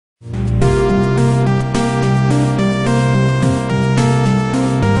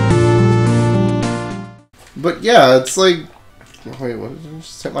But yeah, it's like... Wait, what? Did I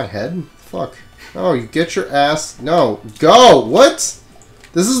just hit my head? Fuck. Oh, you get your ass... No. Go! What?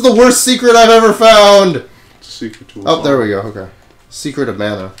 This is the worst secret I've ever found! Secret to Oh, there we go. Okay. Secret of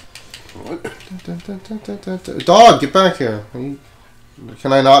mana. What? Dog, get back here.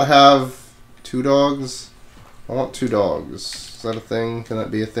 Can I not have 2 dogs? I want 2 dogs. Is that a thing? Can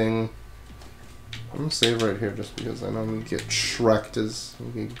that be a thing? I'm gonna save right here just because I know I'm gonna get shreked as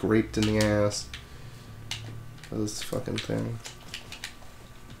I'm gonna get graped in the ass for this fucking thing.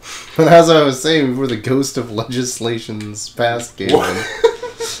 But as I was saying before the ghost of legislation's past game.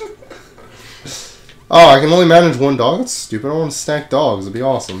 Oh, I can only manage 1 dog? That's stupid. I want to stack dogs. It'd be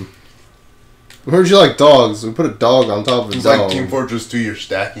awesome. Where'd you like dogs? We put a dog on top of a dog. It's like Team Fortress 2, you're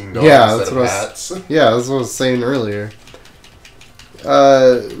stacking dogs instead of hats. Yeah, that's what I was saying earlier.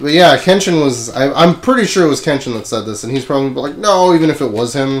 But yeah, Kenshin was... I'm pretty sure it was Kenshin that said this, and he's probably like, no, even if it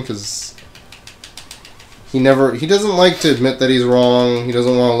was him, because... He doesn't like to admit that he's wrong. He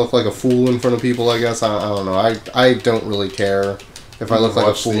doesn't want to look like a fool in front of people, I guess. I don't know. I don't really care if I look like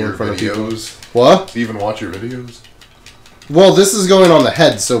a fool in front of people. What? Do you even watch your videos? Well, this is going on the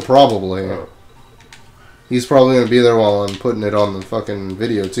head, so probably. Oh. He's probably going to be there while I'm putting it on the fucking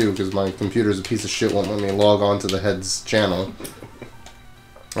video, too, because my computer's a piece of shit, won't let me log on to the head's channel.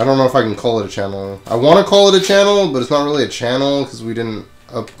 I don't know if I can call it a channel. I want to call it a channel, but it's not really a channel, because we didn't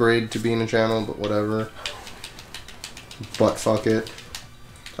upgrade to being a channel, but whatever. Butt fuck it.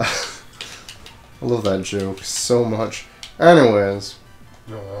 I love that joke so much. Anyways.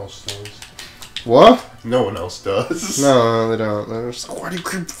 No one else does. What? No one else does. No, they don't. They're just like, why do you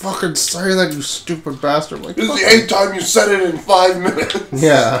keep fucking saying that, you stupid bastard? Like, this is the 8th time you said it in 5 minutes.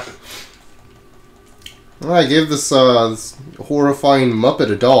 Yeah. Well, I gave this, this horrifying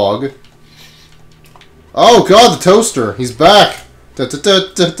Muppet a dog. Oh god, the toaster! He's back!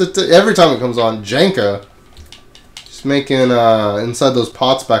 Every time it comes on, Jenkem. Just making, inside those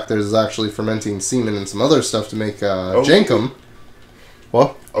pots back there is actually fermenting semen and some other stuff to make, Jenkem.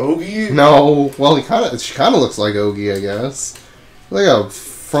 What? Ogie? No. Well, she kind of looks like Ogie, I guess. Like a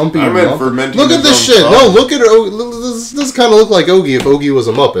frumpy I meant fermenting. Look at this shit! No, look at her. This kind of look like Ogie if Ogie was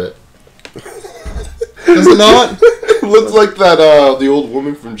a Muppet. Does it not? It looks like that, the old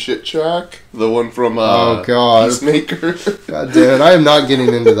woman from Chit Track. The one from, oh, God. Peacemaker. God damn it, I am not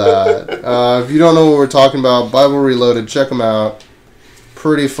getting into that. If you don't know what we're talking about, Bible Reloaded, check them out.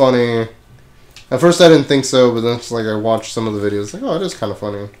 Pretty funny. At first I didn't think so, but then it's like I watched some of the videos, like, oh, it is kind of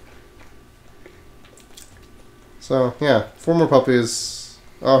funny. So, yeah, 4 more puppies.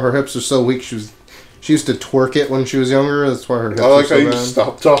 Oh, her hips are so weak, she used to twerk it when she was younger, that's why her hips are so bad. I like how you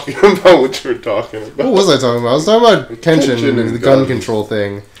stopped talking about what you were talking about. What was I talking about? I was talking about Kenshin and the gun control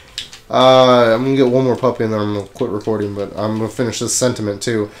thing. I'm going to get 1 more puppy and then I'm going to quit recording, but I'm going to finish this sentiment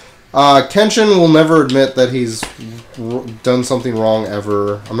too. Kenshin will never admit that he's done something wrong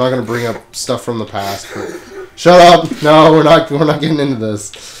ever. I'm not going to bring up stuff from the past. But shut up! No, we're not getting into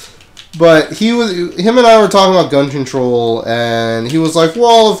this. But him and I were talking about gun control, and he was like,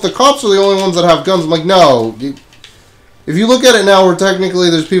 "Well, if the cops are the only ones that have guns," I'm like, "No. If you look at it now, technically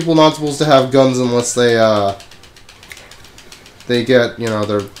there's people not supposed to have guns unless they get, you know,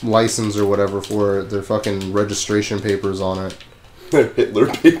 their license or whatever for it, their fucking registration papers on it." They're Hitler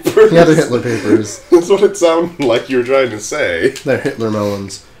papers. Yeah, they're Hitler papers. That's what it sounded like you were trying to say. They're Hitler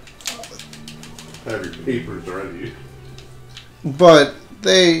melons. Have your papers ready. But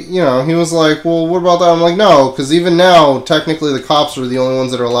he was like, well, what about that? I'm like, no, because even now, technically the cops are the only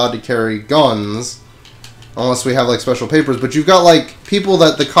ones that are allowed to carry guns, unless we have, like, special papers. But you've got, like, people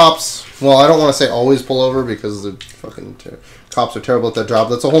that the cops, well, I don't want to say always pull over, because the fucking cops are terrible at their job.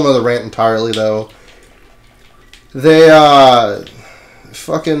 That's a whole nother rant entirely, though. They,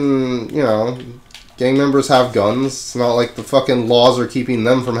 fucking, gang members have guns. It's not like the fucking laws are keeping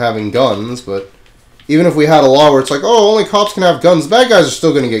them from having guns, but even if we had a law where it's like, oh, only cops can have guns, bad guys are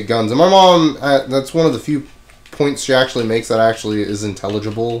still going to get guns. And my mom, that's one of the few points she actually makes that actually is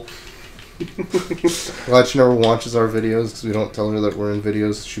intelligible. Glad she never watches our videos, because we don't tell her that we're in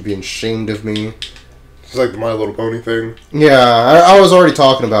videos. She'd be ashamed of me. It's like the My Little Pony thing. Yeah, I was already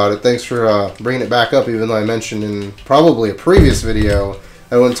talking about it. Thanks for bringing it back up, even though I mentioned in probably a previous video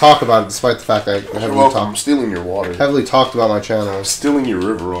I wouldn't talk about it, despite the fact that I'm stealing your water. Heavily talked about my channel. I'm stealing your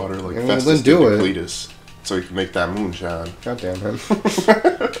river water, like Festus then do did to Cletus, so you can make that moonshine. God damn him.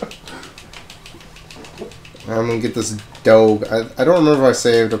 I'm gonna get this dog. I don't remember if I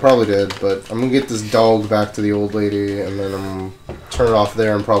saved. I probably did, but I'm gonna get this dog back to the old lady, and then I'm gonna turn it off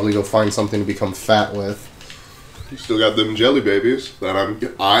there and probably go find something to become fat with. You still got them jelly babies that I'm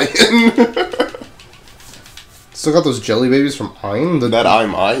eyeing. Still got those jelly babies from Ein? That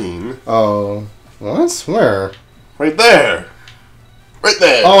I'm eyeing. Oh. What? Where? Right there. Right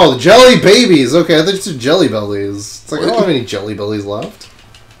there. Oh, the Jelly Babies. Okay, I thought you said Jelly Bellies. It's like, I don't have any Jelly Bellies left.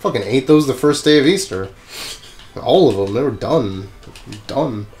 Fucking ate those the first day of Easter. All of them. They were done.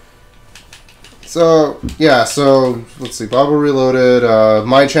 Done. So, yeah, so, let's see. Bobble Reloaded.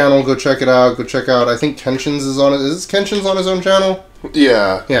 My channel, go check it out. Go check out, I think Kenshin's is on it. Is Kenshin's on his own channel?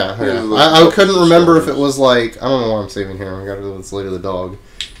 Yeah. Yeah. I couldn't remember if it was like, I don't know what I'm saving here. I gotta give this lady the dog.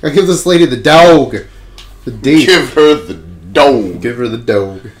 I gotta give this lady the dog. The date. Give her the dog. Give her the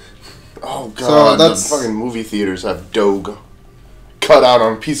dog. Oh, God. So that's... The fucking movie theaters have dog cut out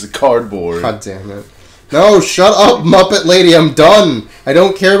on a piece of cardboard. God damn it. No, shut up, Muppet Lady. I'm done. I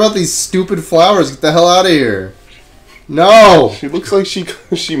don't care about these stupid flowers. Get the hell out of here. No. She looks like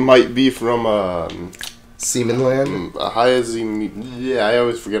she might be from Seamanland. Yeah, I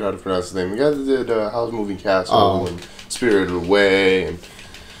always forget how to pronounce the name. The guy that did Howl's Moving Castle and Spirited Away and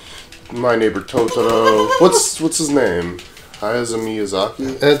My Neighbor Totoro. What's his name? Hayao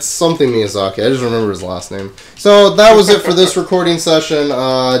Miyazaki? It's something Miyazaki. I just remember his last name. So that was it for this recording session.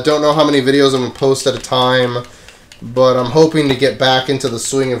 Don't know how many videos I'm going to post at a time, but I'm hoping to get back into the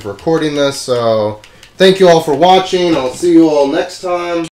swing of recording this. So thank you all for watching. I'll see you all next time.